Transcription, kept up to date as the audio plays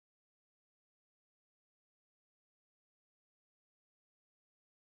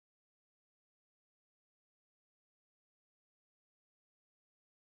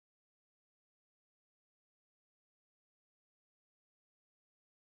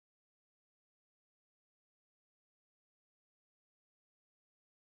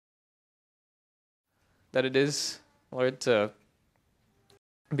that it is, Lord, to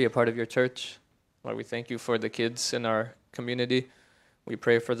be a part of your church. Lord, we thank you for the kids in our community. We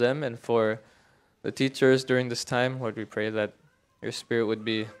pray for them and for the teachers during this time. Lord, we pray that your Spirit would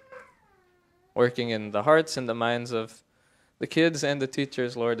be working in the hearts and the minds of the kids and the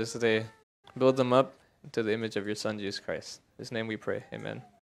teachers, Lord, as they build them up into the image of your Son, Jesus Christ. In his name we pray. Amen.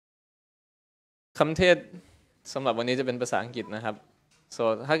 คำเทศสำหรับวันนี้จะเป็นภาษาอังกฤษนะครับ so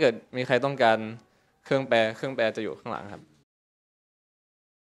ถ้าเกิดมีใครต้องการเครื่องแปลจะอยู่ข้างหลังครับ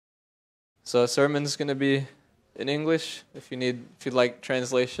so sermon's going to be in English. If you'd like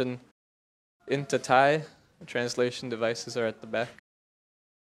translation into Thai, translation devices are at the back.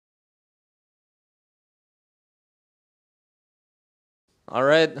 All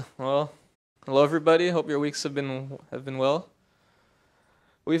right. Well, hello everybody. Hope your weeks have been well.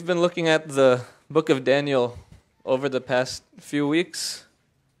 We've been looking at the book of Daniel over the past few weeks,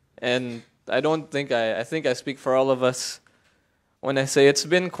 and I think I speak for all of us when I say it's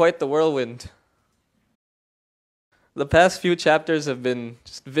been quite the whirlwind. The past few chapters have been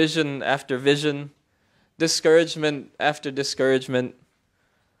just vision after vision, discouragement after discouragement.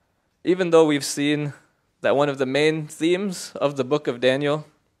 Even though we've seen that one of the main themes of the book of Daniel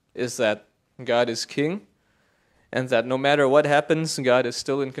is that God is king, and that no matter what happens, God is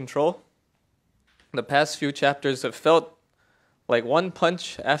still in control. The past few chapters have felt like one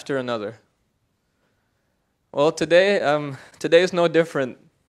punch after another. Well, today is no different.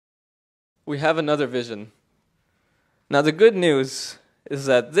 We have another vision. Now, the good news is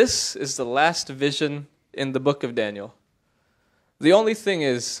that this is the last vision in the book of Daniel. The only thing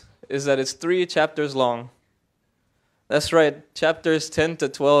is that it's 3 chapters long. That's right, chapters 10 to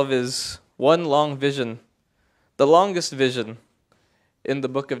 12 is one long vision, the longest vision in the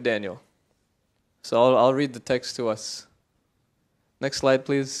book of Daniel. So I'll read the text to us. Next slide,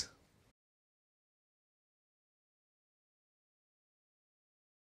 please.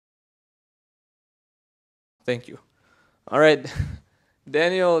 Thank you. All right,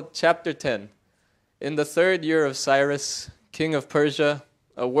 Daniel chapter 10. In the 3rd year of Cyrus, king of Persia,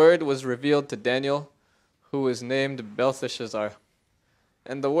 a word was revealed to Daniel, who was named Belteshazzar.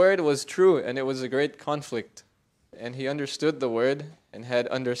 And the word was true, and it was a great conflict. And he understood the word and had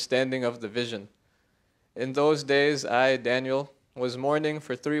understanding of the vision. In those days, I, Daniel, was mourning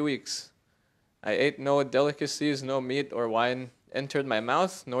for 3 weeks. I ate no delicacies, no meat or wine entered my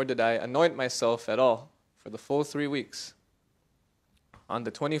mouth, nor did I anoint myself at all for the full 3 weeks. On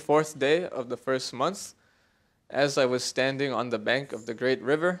the 24th day of the 1st month, as I was standing on the bank of the great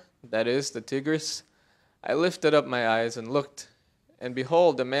river, that is, the Tigris, I lifted up my eyes and looked, and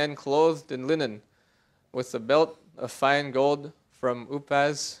behold, a man clothed in linen, with a belt of fine gold from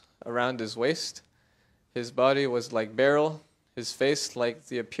Upaz around his waist. His body was like beryl, his face like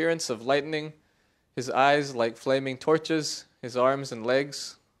the appearance of lightning, his eyes like flaming torches, his arms and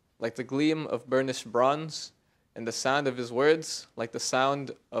legs like the gleam of burnished bronze, and the sound of his words like the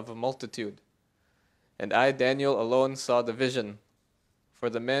sound of a multitude. And I, Daniel, alone saw the vision, for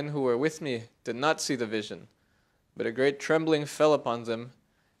the men who were with me did not see the vision, but a great trembling fell upon them,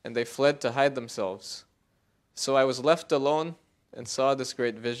 and they fled to hide themselves. So I was left alone and saw this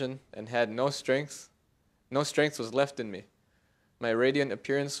great vision, and had no strength. No strength was left in me. My radiant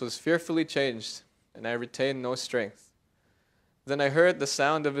appearance was fearfully changed, and I retained no strength. Then I heard the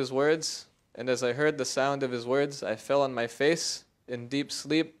sound of his words, and as I heard the sound of his words, I fell on my face in deep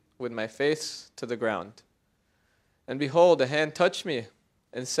sleep with my face to the ground. And behold, a hand touched me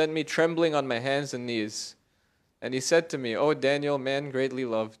and sent me trembling on my hands and knees. And he said to me, O Daniel, man greatly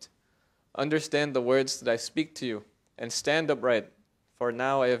loved, understand the words that I speak to you, and stand upright, for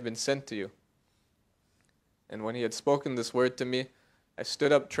now I have been sent to you. And when he had spoken this word to me, I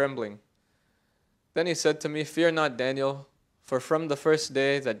stood up trembling. Then he said to me, Fear not, Daniel, for from the first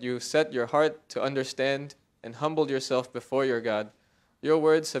day that you set your heart to understand and humbled yourself before your God, your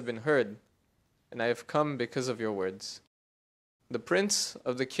words have been heard, and I have come because of your words. The prince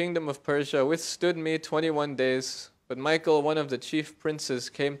of the kingdom of Persia withstood me 21 days, but Michael, one of the chief princes,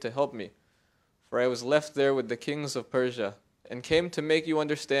 came to help me, for I was left there with the kings of Persia, and came to make you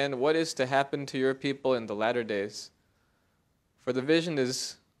understand what is to happen to your people in the latter days. For the vision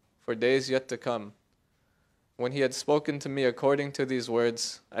is for days yet to come. When he had spoken to me according to these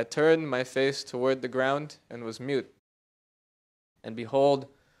words, I turned my face toward the ground and was mute. And behold,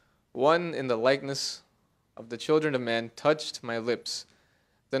 one in the likeness of the children of man touched my lips.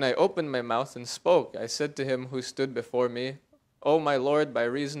 Then I opened my mouth and spoke. I said to him who stood before me, O my Lord, by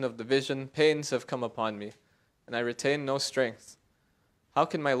reason of the vision, pains have come upon me, and I retain no strength. How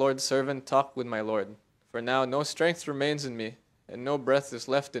can my Lord's servant talk with my Lord? For now no strength remains in me, and no breath is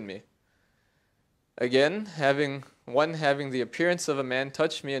left in me. Again, having the appearance of a man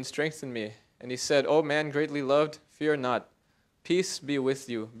touched me and strengthened me. And he said, O man greatly loved, fear not. Peace be with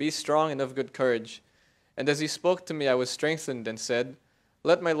you. Be strong and of good courage. And as he spoke to me, I was strengthened and said,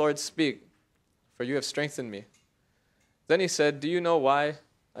 Let my Lord speak, for you have strengthened me. Then he said, Do you know why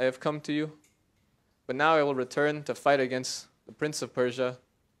I have come to you? But now I will return to fight against the prince of Persia.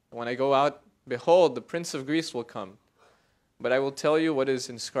 And when I go out, behold, the prince of Greece will come. But I will tell you what is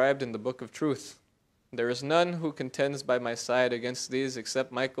inscribed in the book of truth. There is none who contends by my side against these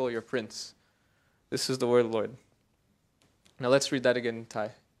except Michael, your prince. This is the word of the Lord. Now let's read that again in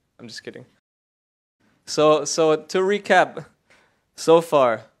Thai. I'm just kidding. So to recap, so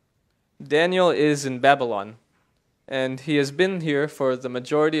far, Daniel is in Babylon, and he has been here for the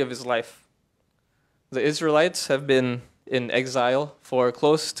majority of his life. The Israelites have been in exile for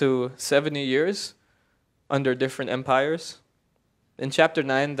close to 70 years under different empires. In chapter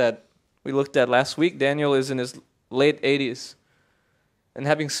 9 that we looked at last week, Daniel is in his late 80s. And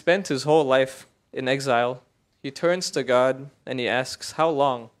having spent his whole life in exile, he turns to God and he asks, How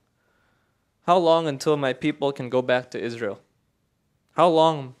long? How long until my people can go back to Israel? How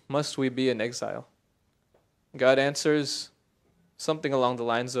long must we be in exile? God answers something along the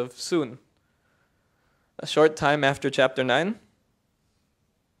lines of soon. A short time after chapter 9,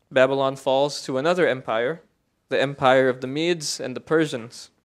 Babylon falls to another empire, the empire of the Medes and the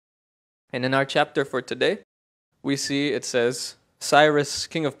Persians. And in our chapter for today, we see it says, Cyrus,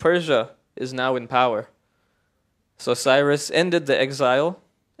 king of Persia, is now in power. So Cyrus ended the exile,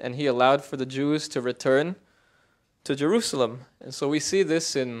 and he allowed for the Jews to return to Jerusalem. And so we see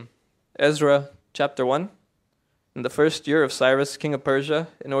this in Ezra chapter 1. In the first year of Cyrus, king of Persia,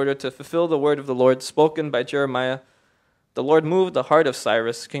 in order to fulfill the word of the Lord spoken by Jeremiah, the Lord moved the heart of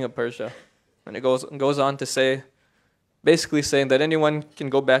Cyrus, king of Persia. And it goes on to say, basically saying that anyone can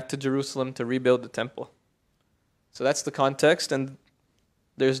go back to Jerusalem to rebuild the temple. So that's the context, and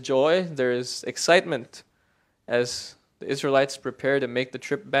there's joy, there is excitement as the Israelites prepare to make the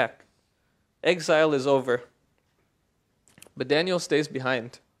trip back. Exile is over, but Daniel stays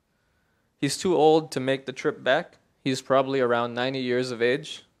behind. He's too old to make the trip back. He's probably around 90 years of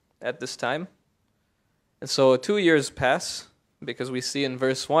age at this time. And so 2 years pass, because we see in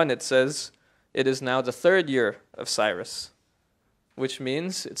verse 1 it says, it is now the 3rd year of Cyrus, which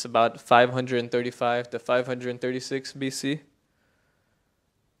means it's about 535 to 536 BC.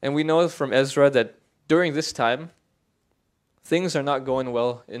 And we know from Ezra that during this time, things are not going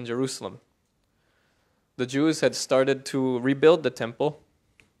well in Jerusalem. The Jews had started to rebuild the temple,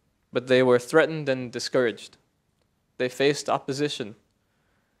 but they were threatened and discouraged. They faced opposition,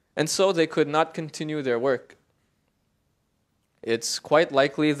 and so they could not continue their work. It's quite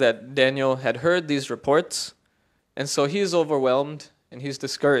likely that Daniel had heard these reports, and so he's overwhelmed and he's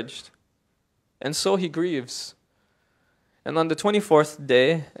discouraged. And so he grieves. And on the 24th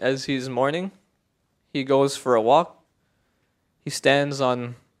day, as he's mourning, he goes for a walk. He stands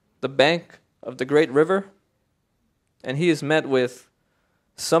on the bank of the great river, and he is met with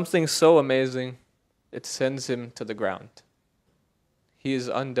something so amazing, it sends him to the ground. He is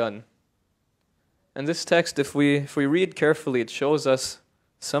undone. And this text, if we read carefully, it shows us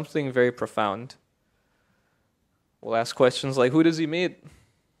something very profound. We'll ask questions like, who does he meet?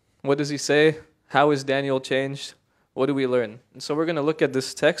 What does he say? How is Daniel changed? What do we learn? And so we're going to look at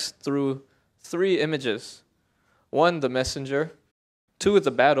this text through 3 images. 1, the messenger. 2,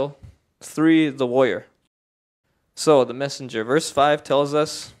 the battle. 3, the warrior. So, the messenger. Verse 5 tells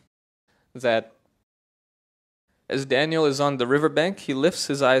us that as Daniel is on the riverbank, he lifts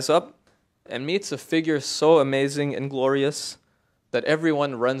his eyes up and meets a figure so amazing and glorious that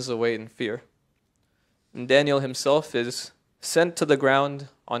everyone runs away in fear. And Daniel himself is sent to the ground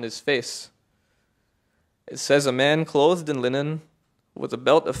on his face. It says, a man clothed in linen, with a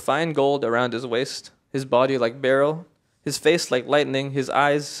belt of fine gold around his waist, his body like beryl, his face like lightning, his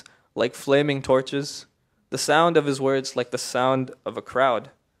eyes like flaming torches, the sound of his words like the sound of a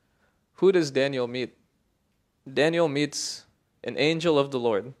crowd. Who does Daniel meet? Daniel meets an angel of the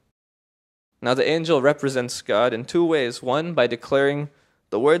Lord. Now the angel represents God in 2 ways. 1, by declaring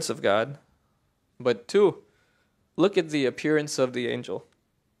the words of God. But 2, look at the appearance of the angel.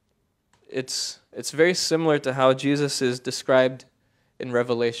 It's very similar to how Jesus is described in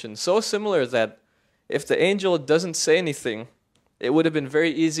Revelation. So similar that if the angel doesn't say anything, it would have been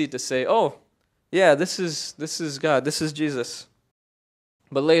very easy to say, oh, yeah, this is God, this is Jesus.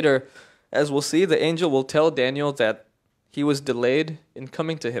 But later, as we'll see, the angel will tell Daniel that he was delayed in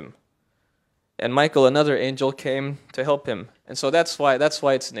coming to him. And Michael, another angel, came to help him. And so that's why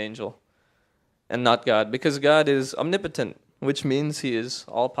it's an angel and not God, because God is omnipotent. which means he is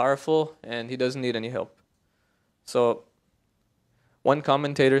all-powerful and he doesn't need any help. So, one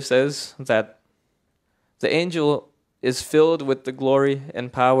commentator says that the angel is filled with the glory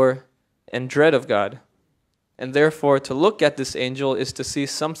and power and dread of God, and therefore to look at this angel is to see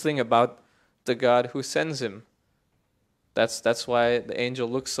something about the God who sends him. That's why the angel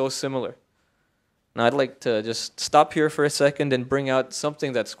looks so similar. Now I'd like to just stop here for a second and bring out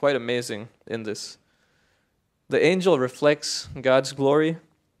something that's quite amazing in this. The angel reflects God's glory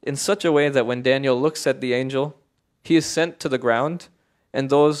in such a way that when Daniel looks at the angel, he is sent to the ground, and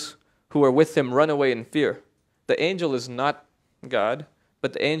those who are with him run away in fear. The angel is not God,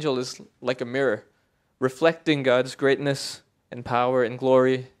 but the angel is like a mirror, reflecting God's greatness and power and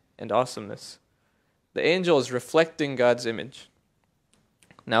glory and awesomeness. The angel is reflecting God's image.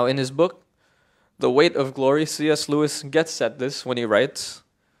 Now in his book, The Weight of Glory, C.S. Lewis gets at this when he writes,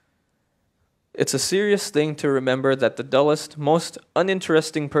 "It's a serious thing to remember that the dullest, most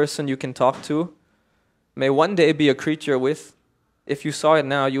uninteresting person you can talk to may one day be a creature with, if you saw it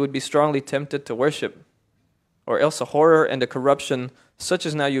now, you would be strongly tempted to worship, or else a horror and a corruption such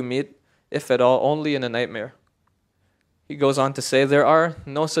as now you meet, if at all, only in a nightmare." He goes on to say, "There are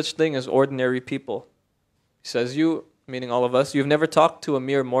no such thing as ordinary people." He says, you, meaning all of us, you've never talked to a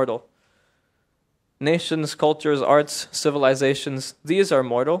mere mortal. Nations, cultures, arts, civilizations, these are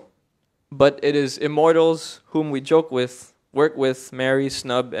mortal, but it is immortals whom we joke with, work with, marry,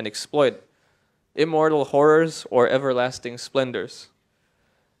 snub, and exploit. Immortal horrors or everlasting splendors.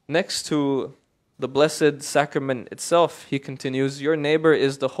 Next to the blessed sacrament itself, he continues, your neighbor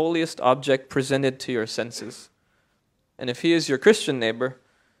is the holiest object presented to your senses. And if he is your Christian neighbor,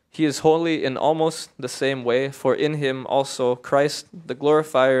 he is holy in almost the same way, for in him also Christ, the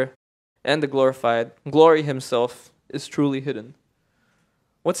glorifier and the glorified, glory himself, is truly hidden.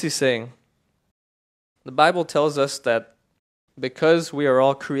 What's he saying? The Bible tells us that because we are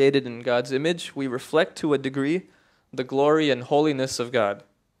all created in God's image, we reflect to a degree the glory and holiness of God.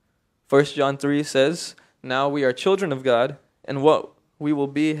 1 John 3 says, "Now we are children of God, and what we will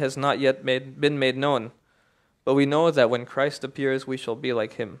be has not yet been made known. But we know that when Christ appears, we shall be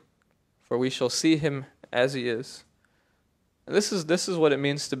like him, for we shall see him as he is." And this is what it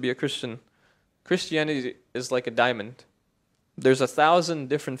means to be a Christian. Christianity is like a diamond. There's 1,000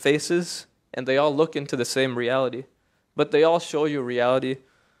 different faces, and they all look into the same reality. But they all show you reality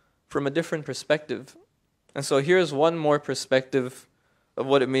from a different perspective. And so here's one more perspective of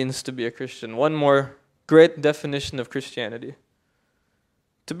what it means to be a Christian. One more great definition of Christianity.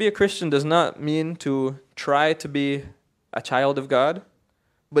 To be a Christian does not mean to try to be a child of God,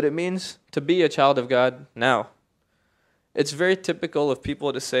 but it means to be a child of God now. It's very typical of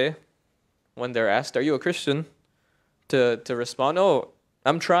people to say, when they're asked, "Are you a Christian?" to respond, "Oh,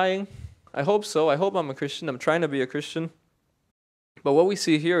 I'm trying. I hope so. I hope I'm a Christian. I'm trying to be a Christian." But what we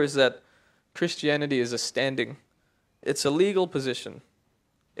see here is that Christianity is a standing. It's a legal position.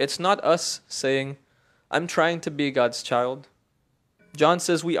 It's not us saying, "I'm trying to be God's child." John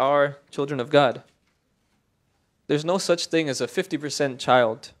says we are children of God. There's no such thing as a 50%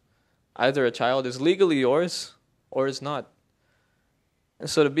 child. Either a child is legally yours or is not. And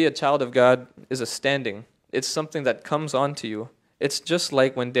so to be a child of God is a standing. It's something that comes onto you. It's just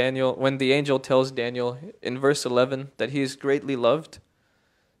like when the angel tells Daniel in verse 11 that he is greatly loved.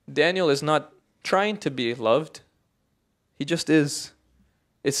 Daniel is not trying to be loved. He just is.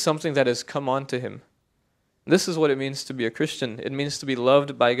 It's something that has come onto him. This is what it means to be a Christian. It means to be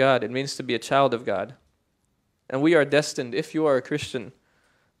loved by God. It means to be a child of God. And we are destined, if you are a Christian,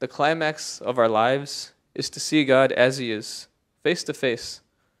 the climax of our lives is to see God as he is, face to face.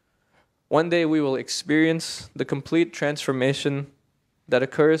 One day we will experience the complete transformation that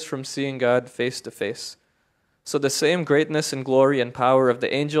occurs from seeing God face to face. So the same greatness and glory and power of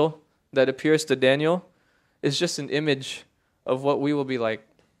the angel that appears to Daniel is just an image of what we will be like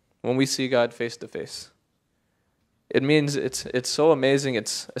when we see God face to face. It means it's so amazing,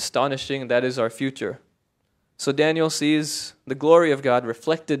 it's astonishing, that is our future. So Daniel sees the glory of God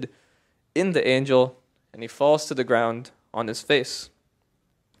reflected in the angel, and he falls to the ground on his face.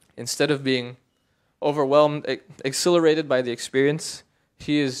 Instead of being overwhelmed, exhilarated by the experience,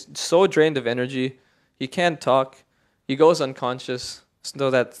 he is so drained of energy, he can't talk, he goes unconscious, so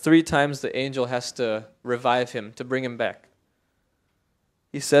that 3 times the angel has to revive him, to bring him back.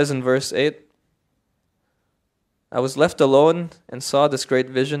 He says in verse 8, "I was left alone and saw this great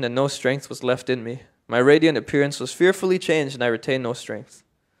vision, and no strength was left in me. My radiant appearance was fearfully changed, and I retained no strength."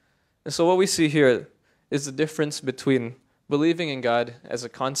 And so what we see here is the difference between believing in God as a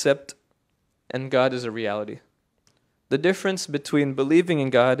concept and God as a reality. The difference between believing in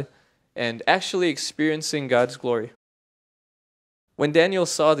God and actually experiencing God's glory. When Daniel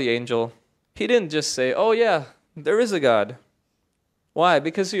saw the angel, he didn't just say, "Oh yeah, there is a God." Why?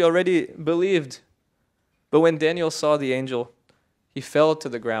 Because he already believed. But when Daniel saw the angel, he fell to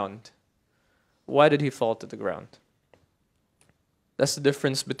the ground. Why did he fall to the ground? That's the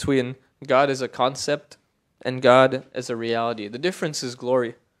difference between God as a concept and God as a reality. The difference is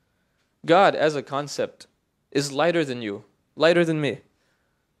glory. God as a concept is lighter than you, lighter than me.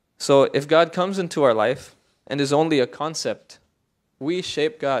 So if God comes into our life and is only a concept, we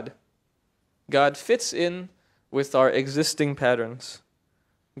shape God. God fits in with our existing patterns.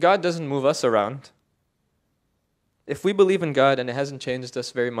 God doesn't move us around. If we believe in God and it hasn't changed us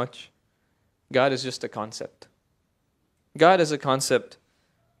very much, God is just a concept. God as a concept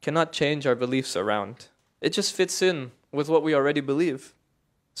cannot change our beliefs around. It just fits in with what we already believe.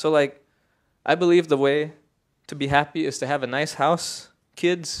 So I believe the way to be happy is to have a nice house,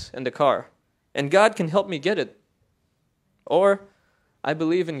 kids, and a car. And God can help me get it. Or I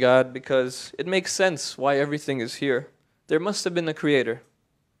believe in God because it makes sense why everything is here. There must have been a creator.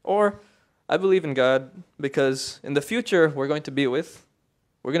 Or I believe in God because in the future we're going to be with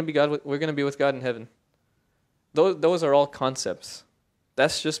God in heaven. Those are all concepts.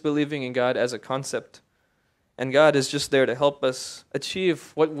 That's just believing in God as a concept. And God is just there to help us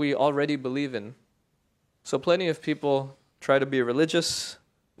achieve what we already believe in. So plenty of people try to be religious.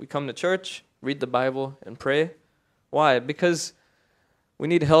 We come to church, read the Bible, and pray. Why? Because we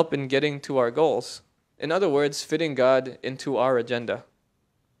need help in getting to our goals. In other words, fitting God into our agenda.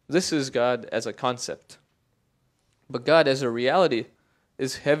 This is God as a concept. But God as a reality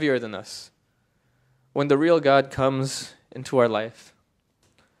is heavier than us. When the real God comes into our life,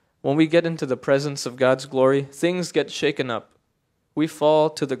 when we get into the presence of God's glory, things get shaken up. We fall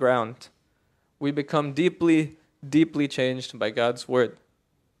to the ground. We become deeply, deeply changed by God's word.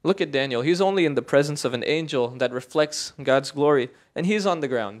 Look at Daniel. He's only in the presence of an angel that reflects God's glory, and he's on the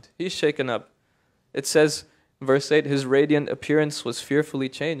ground. He's shaken up. It says, verse 8, his radiant appearance was fearfully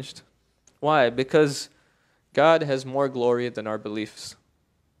changed. Why? Because God has more glory than our beliefs.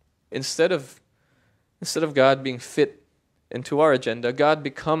 Instead of God being fit into our agenda, God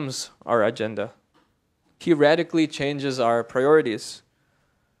becomes our agenda. He radically changes our priorities.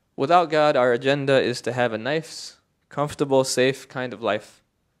 Without God, our agenda is to have a nice, comfortable, safe kind of life,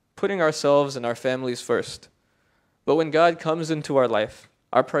 putting ourselves and our families first. But when God comes into our life,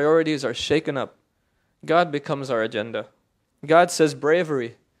 our priorities are shaken up. God becomes our agenda. God says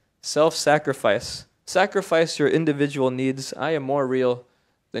bravery, self-sacrifice. Sacrifice your individual needs. I am more real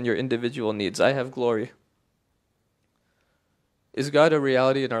than your individual needs. I have glory. Is God a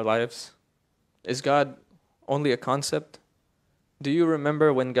reality in our lives? Is God only a concept? Do you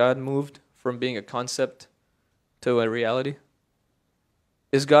remember when God moved from being a concept to a reality?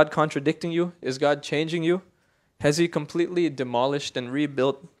 Is God contradicting you? Is God changing you? Has He completely demolished and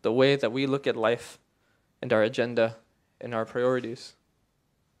rebuilt the way that we look at life and our agenda and our priorities?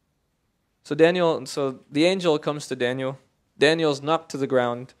 So the angel comes to Daniel. Daniel's knocked to the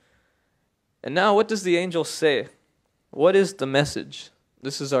ground. And now what does the angel say? What is the message?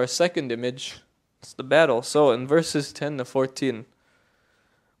 This is our second image. It's the battle. So in verses 10 to 14,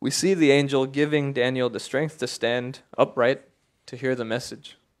 we see the angel giving Daniel the strength to stand upright to hear the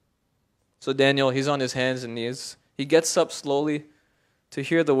message. So Daniel, he's on his hands and knees. He gets up slowly to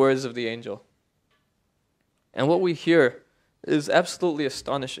hear the words of the angel. And what we hear is absolutely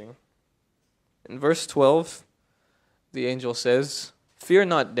astonishing. In verse 12, the angel says, "Fear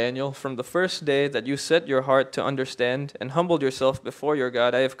not, Daniel, from the first day that you set your heart to understand and humbled yourself before your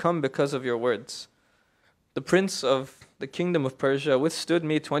God, I have come because of your words. The prince of the kingdom of Persia withstood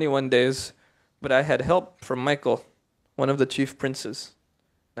me 21 days, but I had help from Michael, one of the chief princes.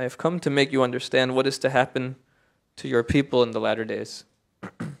 I have come to make you understand what is to happen to your people in the latter days."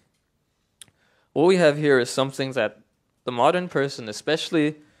 What we have here is something that the modern person,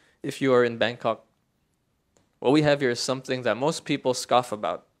 especially if you are in Bangkok, what we have here is something that most people scoff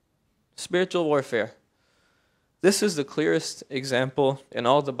about. Spiritual warfare. This is the clearest example in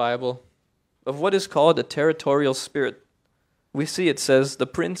all the Bible of what is called a territorial spirit. We see it says, the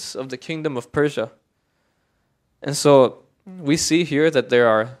prince of the kingdom of Persia. And so we see here that there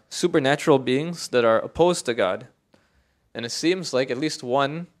are supernatural beings that are opposed to God. And it seems like at least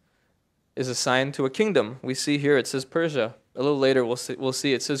one is assigned to a kingdom. We see here it says Persia. A little later we'll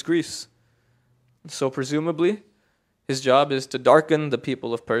see it says Greece. So presumably, his job is to darken the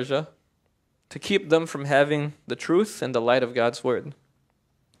people of Persia, to keep them from having the truth and the light of God's word.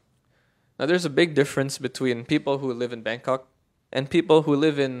 Now there's a big difference between people who live in Bangkok and people who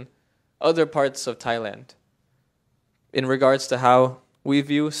live in other parts of Thailand in regards to how we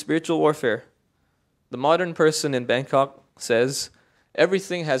view spiritual warfare. The modern person in Bangkok says,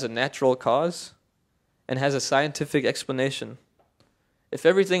 everything has a natural cause and has a scientific explanation. If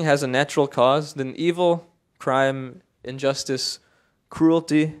everything has a natural cause, then evil, crime, injustice,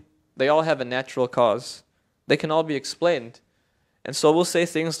 cruelty, they all have a natural cause. They can all be explained. And so we'll say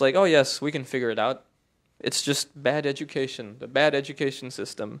things like, oh yes, we can figure it out. It's just bad education, the bad education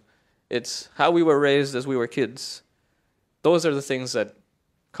system. It's how we were raised as we were kids. Those are the things that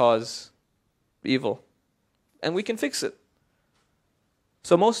cause evil. And we can fix it.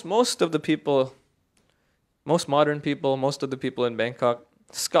 So most of the people, most modern people, most of the people in Bangkok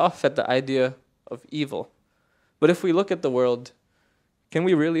scoff at the idea of evil. But if we look at the world, can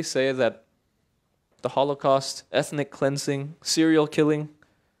we really say that the Holocaust, ethnic cleansing, serial killing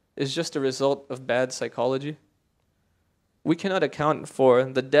is just a result of bad psychology? We cannot account for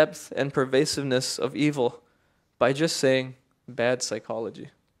the depth and pervasiveness of evil by just saying bad psychology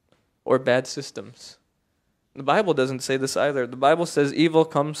or bad systems. The Bible doesn't say this either. The Bible says evil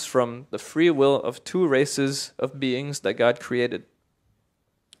comes from the free will of two races of beings that God created: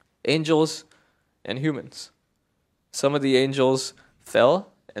 angels and humans. Some of the angels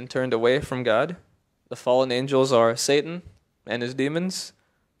fell and turned away from God. The fallen angels are Satan and his demons,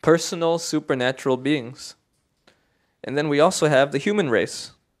 personal supernatural beings. And then we also have the human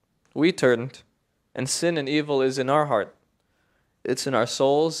race. We turned, and sin and evil is in our heart. It's in our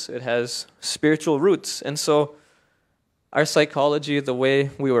souls. It has spiritual roots. And so our psychology, the way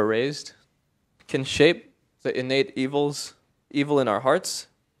we were raised, can shape the innate evil in our hearts,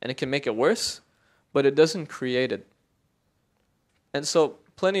 and it can make it worse, but it doesn't create it. And so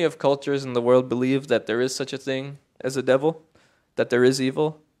plenty of cultures in the world believe that there is such a thing as a devil, that there is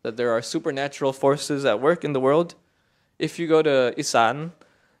evil, that there are supernatural forces at work in the world. If you go to Isan,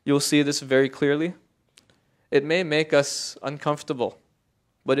 you'll see this very clearly. It may make us uncomfortable,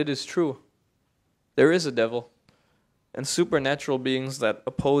 but it is true. There is a devil and supernatural beings that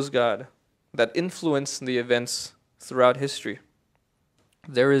oppose God, that influence the events throughout history.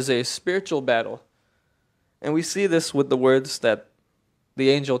 There is a spiritual battle, and we see this with the words that the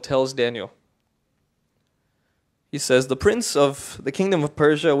angel tells Daniel. He says, "The prince of the kingdom of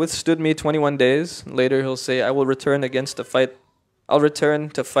Persia withstood me 21 days. Later he'll say, I'll return to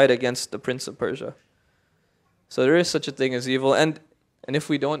fight against the prince of Persia." So there is such a thing as evil, and if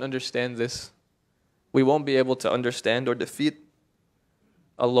we don't understand this, we won't be able to understand or defeat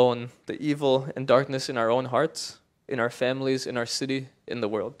alone the evil and darkness in our own hearts, in our families, in our city, in the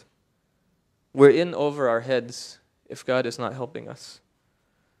world. We're in over our heads if God is not helping us.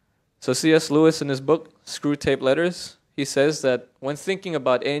 So C.S. Lewis, in his book, Screw Tape Letters, he says that when thinking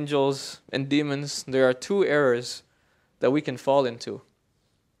about angels and demons, there are two errors that we can fall into.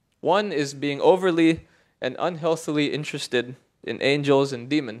 One is being overly and unhealthily interested in angels and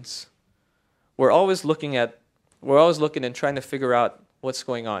demons. We're always looking and trying to figure out what's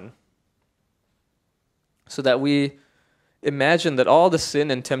going on, so that we imagine that all the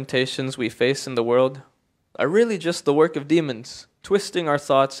sin and temptations we face in the world are really just the work of demons, twisting our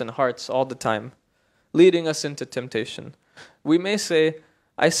thoughts and hearts all the time, leading us into temptation. We may say,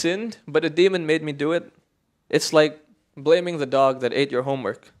 I sinned, but a demon made me do it. It's like blaming the dog that ate your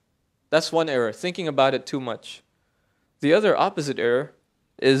homework. That's one error, thinking about it too much. The other opposite error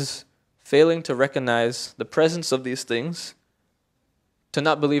is failing to recognize the presence of these things, to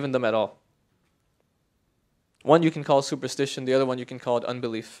not believe in them at all. One you can call superstition, the other one you can call it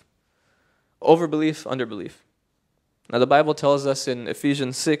unbelief. Overbelief, underbelief. Now the Bible tells us in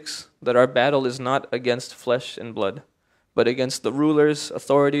Ephesians 6 that our battle is not against flesh and blood, but against the rulers,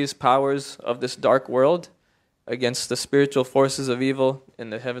 authorities, powers of this dark world, against the spiritual forces of evil in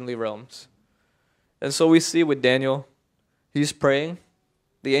the heavenly realms. And so we see with Daniel, he's praying,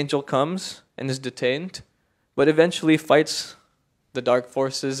 the angel comes and is detained, but eventually fights the dark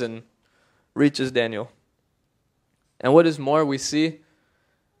forces and reaches Daniel. And what is more, we see, it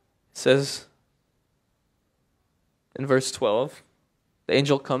says in verse 12, the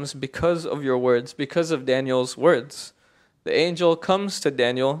angel comes because of your words, because of Daniel's words. The angel comes to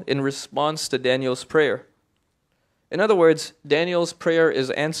Daniel in response to Daniel's prayer. In other words, Daniel's prayer is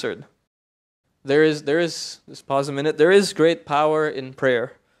answered. Just pause a minute, there is great power in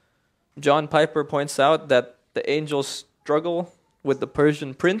prayer. John Piper points out that the angel's struggle with the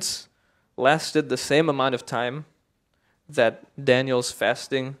Persian prince lasted the same amount of time that Daniel's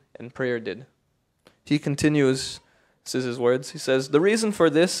fasting and prayer did. He continues, this is his words, he says, "The reason for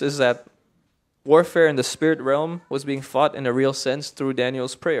this is that warfare in the spirit realm was being fought in a real sense through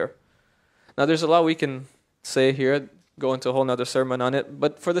Daniel's prayer." Now there's a lot we can say here, go into a whole nother sermon on it,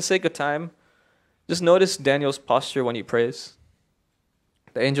 but for the sake of time, just notice Daniel's posture when he prays.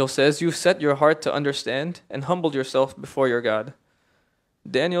 The angel says, "You set your heart to understand and humbled yourself before your God.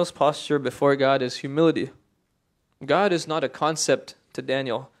 Daniel's posture before God is humility. God is not a concept to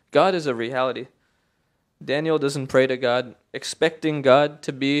Daniel. God is a reality. Daniel doesn't pray to God expecting God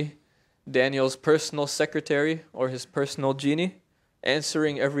to be Daniel's personal secretary or his personal genie,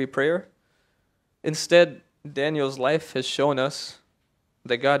 answering every prayer. Instead, Daniel's life has shown us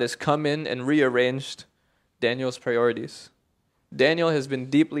that God has come in and rearranged Daniel's priorities. Daniel has been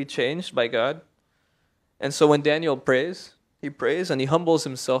deeply changed by God. And so when Daniel prays, he prays and he humbles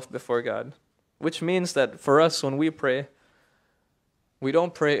himself before God, which means that for us, when we pray, we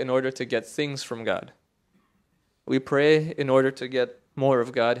don't pray in order to get things from God. We pray in order to get more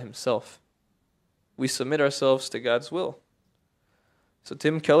of God himself. We submit ourselves to God's will. So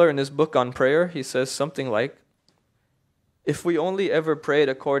Tim Keller, in his book on prayer, he says something like, if we only ever prayed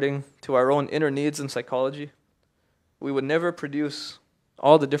according to our own inner needs and psychology, we would never produce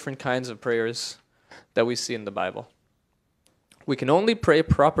all the different kinds of prayers that we see in the Bible. We can only pray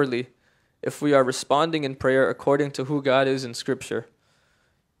properly if we are responding in prayer according to who God is in Scripture.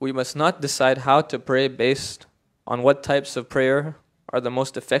 We must not decide how to pray based on what types of prayer are the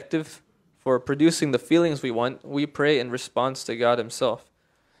most effective for producing the feelings we want. We pray in response to God himself.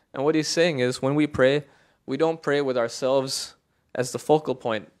 And what he's saying is, when we pray, we don't pray with ourselves as the focal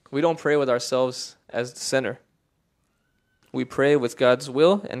point. We don't pray with ourselves as the center. We pray with God's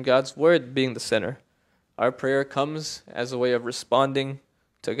will and God's word being the center. Our prayer comes as a way of responding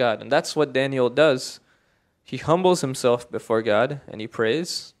to God. And that's what Daniel does. He humbles himself before God and he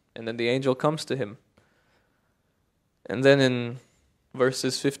prays, and then the angel comes to him. And then in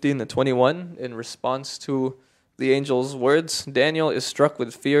verses 15 to 21, in response to the angel's words, Daniel is struck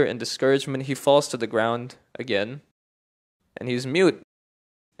with fear and discouragement. He falls to the ground again, and he's mute.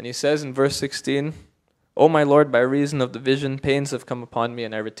 And he says in verse 16, "O my Lord, by reason of the vision, pains have come upon me,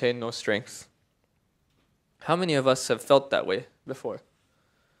 and I retain no strength." How many of us have felt that way before?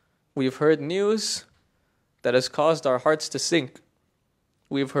 We've heard news that has caused our hearts to sink.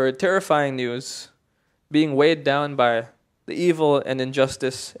 We've heard terrifying news, being weighed down by the evil and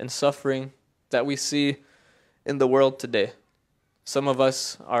injustice and suffering that we see in the world today. Some of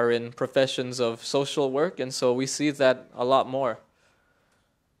us are in professions of social work, and so we see that a lot more.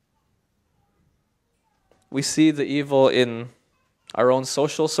 We see the evil in our own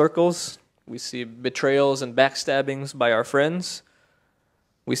social circles. We see betrayals and backstabbings by our friends.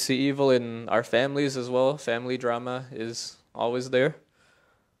 We see evil in our families as well. Family drama is always there.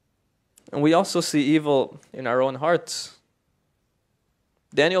 And we also see evil in our own hearts.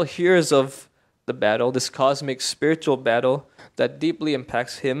 Daniel hears of the battle, this cosmic spiritual battle that deeply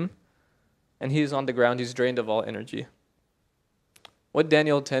impacts him, and he's on the ground, he's drained of all energy. What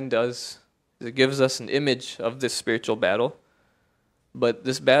Daniel 10 does is it gives us an image of this spiritual battle, but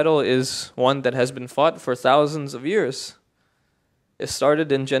this battle is one that has been fought for thousands of years. It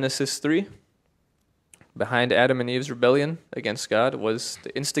started in Genesis 3. Behind Adam and Eve's rebellion against God was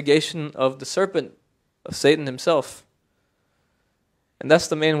the instigation of the serpent, of Satan himself. And that's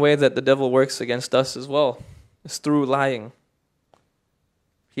the main way that the devil works against us as well, is through lying.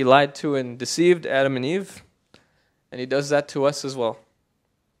 He lied to and deceived Adam and Eve, and he does that to us as well.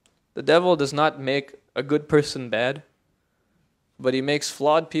 The devil does not make a good person bad, but he makes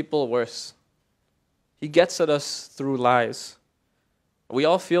flawed people worse. He gets at us through lies. We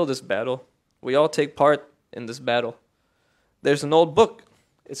all feel this battle. We all take part in this battle. There's an old book.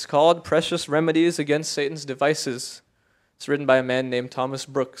 It's called Precious Remedies Against Satan's Devices. It's written by a man named Thomas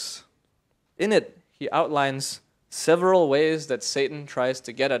Brooks. In it, he outlines several ways that Satan tries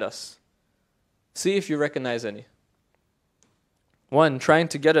to get at us. See if you recognize any. One, trying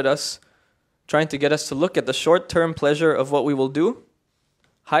to get us to look at the short-term pleasure of what we will do,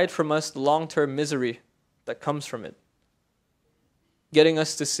 hide from us the long-term misery that comes from it. Getting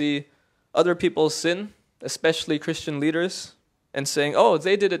us to see other people's sin, especially Christian leaders, and saying, oh,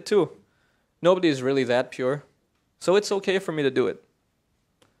 they did it too. Nobody's really that pure, so it's okay for me to do it.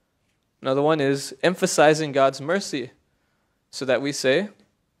 Another one is emphasizing God's mercy, so that we say,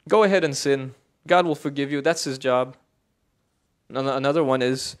 go ahead and sin. God will forgive you. That's his job. Another one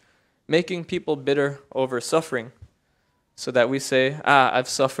is making people bitter over suffering, so that we say, I've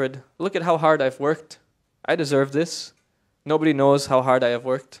suffered. Look at how hard I've worked. I deserve this. Nobody knows how hard I have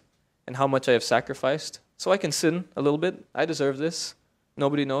worked and how much I have sacrificed, so I can sin a little bit. I deserve this.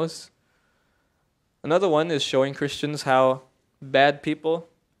 Nobody knows. Another one is showing Christians how bad people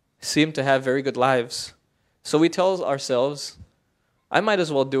seem to have very good lives. So we tell ourselves, I might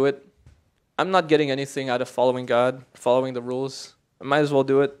as well do it. I'm not getting anything out of following God, following the rules. I might as well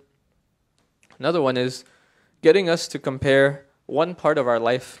do it. Another one is getting us to compare one part of our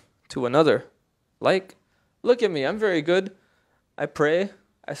life to another. Like, look at me, I'm very good. I pray,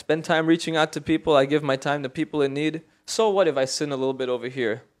 I spend time reaching out to people, I give my time to people in need. So what if I sin a little bit over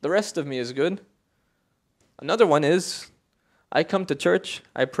here? The rest of me is good. Another one is, I come to church,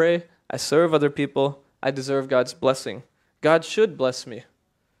 I pray, I serve other people, I deserve God's blessing. God should bless me.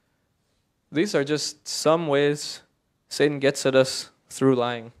 These are just some ways Satan gets at us through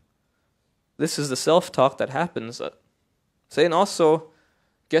lying. This is the self-talk that happens. Satan also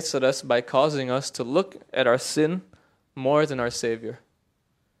gets at us by causing us to look at our sin more than our Savior.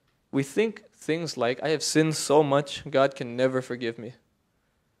 We think things like, I have sinned so much, God can never forgive me.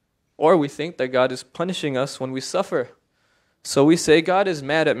 Or we think that God is punishing us when we suffer. So we say, God is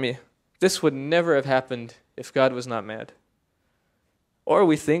mad at me. This would never have happened if God was not mad. Or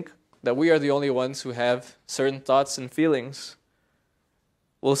we think that we are the only ones who have certain thoughts and feelings.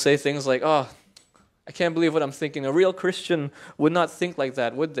 We'll say things like, oh, I can't believe what I'm thinking. A real Christian would not think like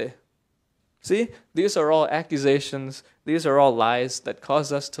that, would they? See, these are all accusations. These are all lies that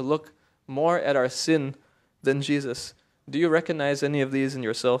cause us to look more at our sin than Jesus. Do you recognize any of these in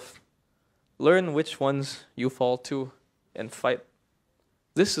yourself? Learn which ones you fall to and fight.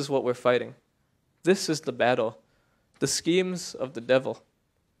 This is what we're fighting. This is the battle, the schemes of the devil.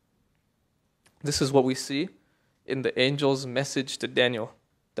 This is what we see in the angel's message to Daniel,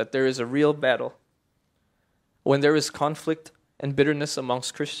 that there is a real battle. When there is conflict and bitterness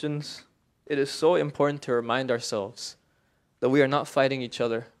amongst Christians, it is so important to remind ourselves that we are not fighting each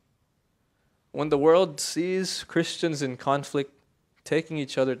other. When the world sees Christians in conflict, taking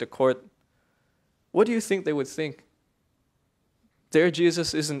each other to court, what do you think they would think? Their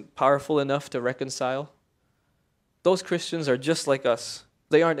Jesus isn't powerful enough to reconcile. Those Christians are just like us.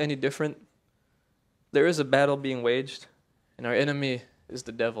 They aren't any different. There is a battle being waged, and our enemy is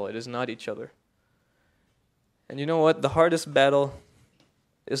the devil. It is not each other. And you know what? The hardest battle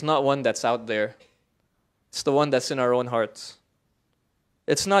is not one that's out there. It's the one that's in our own hearts.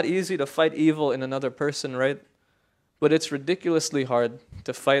 It's not easy to fight evil in another person, right? But it's ridiculously hard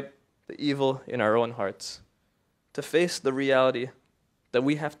to fight the evil in our own hearts. To face the reality that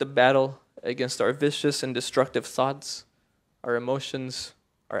we have to battle against our vicious and destructive thoughts, our emotions,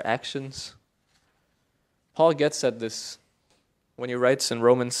 our actions. Paul gets at this when he writes in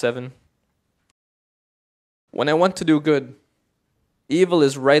Romans 7, when I want to do good, evil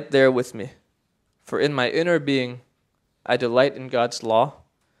is right there with me. For in my inner being, I delight in God's law,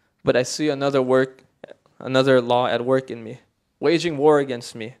 but I see another law at work in me, waging war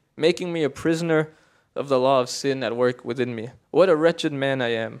against me, making me a prisoner of the law of sin at work within me. What a wretched man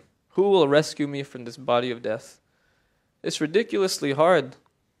I am. Who will rescue me from this body of death? It's ridiculously hard.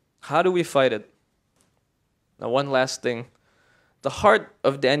 How do we fight it? Now, one last thing. The heart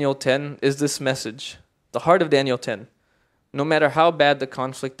of Daniel 10 is this message. The heart of Daniel 10. No matter how bad the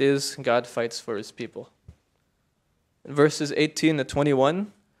conflict is, God fights for his people. In verses 18 to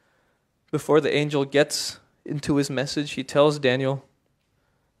 21, before the angel gets into his message, he tells Daniel,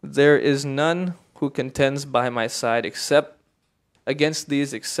 there is none who contends by my side against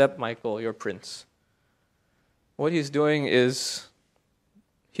these except Michael, your prince. What he's doing is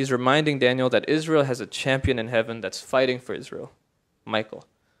he's reminding Daniel that Israel has a champion in heaven that's fighting for Israel, Michael.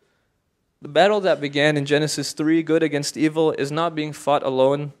 The battle that began in Genesis 3, good against evil, is not being fought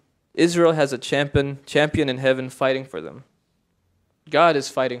alone. Israel has a champion in heaven fighting for them. God is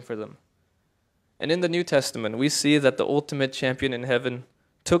fighting for them. And in the New Testament, we see that the ultimate champion in heaven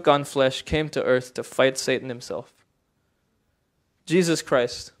took on flesh, came to earth to fight Satan himself. Jesus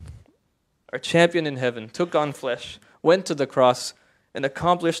Christ, our champion in heaven, took on flesh, went to the cross, and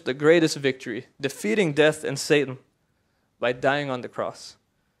accomplished the greatest victory, defeating death and Satan by dying on the cross.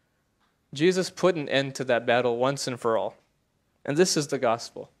 Jesus put an end to that battle once and for all. And this is the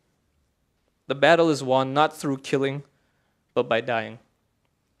gospel. The battle is won not through killing, but by dying.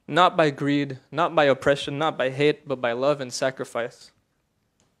 Not by greed, not by oppression, not by hate, but by love and sacrifice.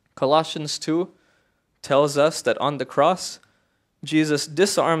 Colossians 2 tells us that on the cross, Jesus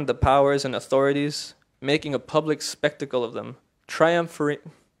disarmed the powers and authorities, making a public spectacle of them,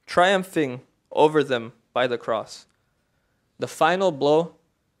 triumphing over them by the cross. The final blow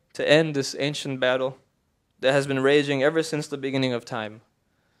to end this ancient battle that has been raging ever since the beginning of time.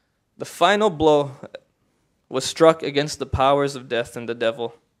 The final blow was struck against the powers of death and the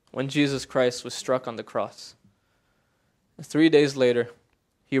devil when Jesus Christ was struck on the cross. 3 days later,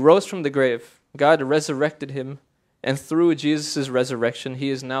 he rose from the grave. God resurrected him, and through Jesus' resurrection, he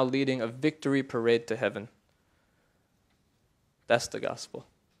is now leading a victory parade to heaven. That's the gospel.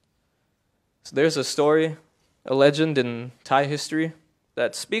 So there's a story, a legend in Thai history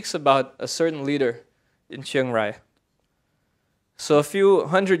that speaks about a certain leader in Chiang Rai. So a few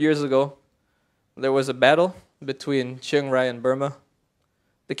hundred years ago, there was a battle between Chiang Rai and Burma.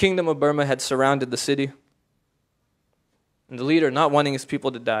 The kingdom of Burma had surrounded the city. And the leader, not wanting his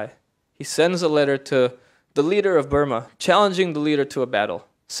people to die, he sends a letter to the leader of Burma, challenging the leader to a battle.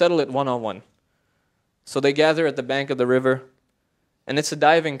 Settle it one-on-one. So they gather at the bank of the river, and it's a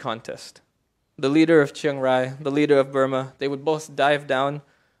diving contest. The leader of Chiang Rai, the leader of Burma, they would both dive down.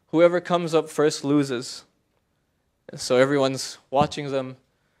 Whoever comes up first loses. And so everyone's watching them.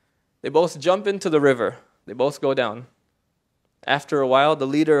 They both jump into the river. They both go down. After a while, the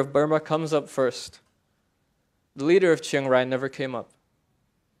leader of Burma comes up first. The leader of Chiang Rai never came up.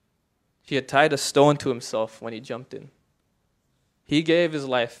 He had tied a stone to himself when he jumped in. He gave his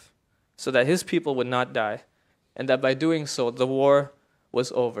life so that his people would not die, and that by doing so, the war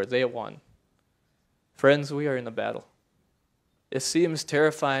was over. They won. Friends, we are in a battle. It seems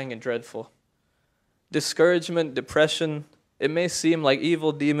terrifying and dreadful. Discouragement, depression, it may seem like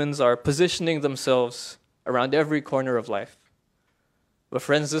evil demons are positioning themselves around every corner of life. But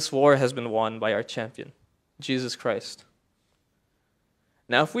friends, this war has been won by our champion, Jesus Christ.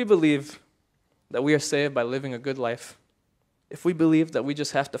 Now, if we believe that we are saved by living a good life, if we believe that we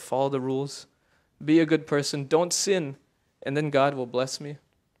just have to follow the rules, be a good person, don't sin, and then God will bless me,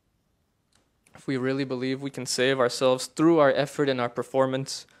 if we really believe we can save ourselves through our effort and our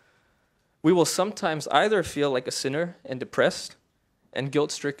performance, we will sometimes either feel like a sinner and depressed and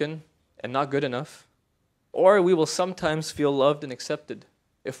guilt-stricken and not good enough, or we will sometimes feel loved and accepted.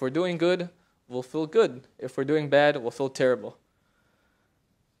 If we're doing good, we'll feel good. If we're doing bad, we'll feel terrible.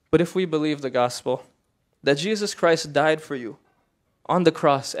 But if we believe the gospel, that Jesus Christ died for you on the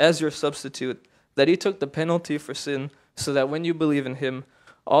cross as your substitute, that he took the penalty for sin so that when you believe in him,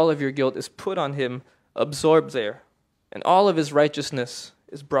 all of your guilt is put on him, absorbed there, and all of his righteousness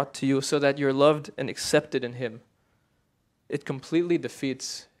is brought to you so that you're loved and accepted in him. It completely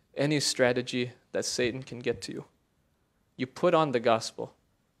defeats any strategy that Satan can get to you. You put on the gospel.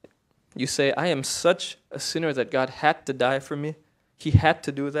 You say, I am such a sinner that God had to die for me. He had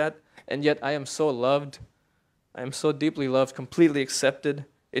to do that, and yet I am so loved. I am so deeply loved, completely accepted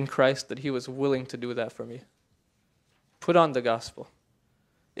in Christ that he was willing to do that for me. Put on the gospel.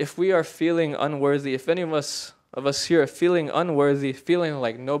 If we are feeling unworthy, if any of us here are feeling unworthy, feeling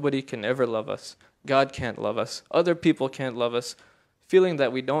like nobody can ever love us, God can't love us, other people can't love us, feeling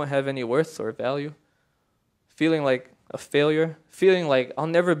that we don't have any worth or value, feeling like a failure, feeling like I'll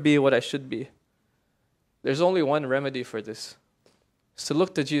never be what I should be, there's only one remedy for this. It's to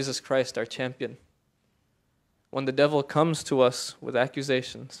look to Jesus Christ, our champion. When the devil comes to us with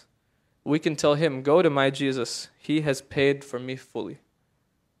accusations, we can tell him, go to my Jesus. He has paid for me fully.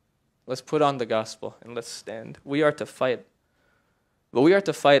 Let's put on the gospel and let's stand. We are to fight. But we are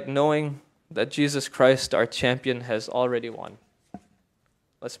to fight knowing that Jesus Christ, our champion, has already won.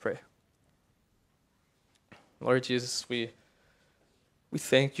 Let's pray. Lord Jesus, we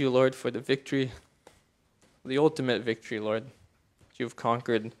thank you, Lord, for the victory, the ultimate victory, Lord. You've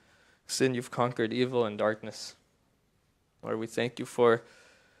conquered sin, you've conquered evil and darkness. Lord, we thank you for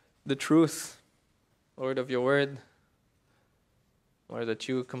the truth, Lord, of your word. Lord, that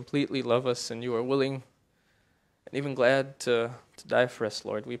you completely love us and you are willing and even glad to die for us,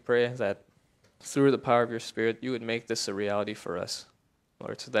 Lord. We pray that through the power of your Spirit, you would make this a reality for us,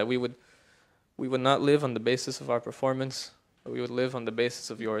 Lord, so that we would not live on the basis of our performance, but we would live on the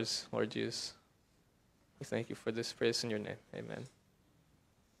basis of yours, Lord Jesus. We thank you for this praise in your name. Amen.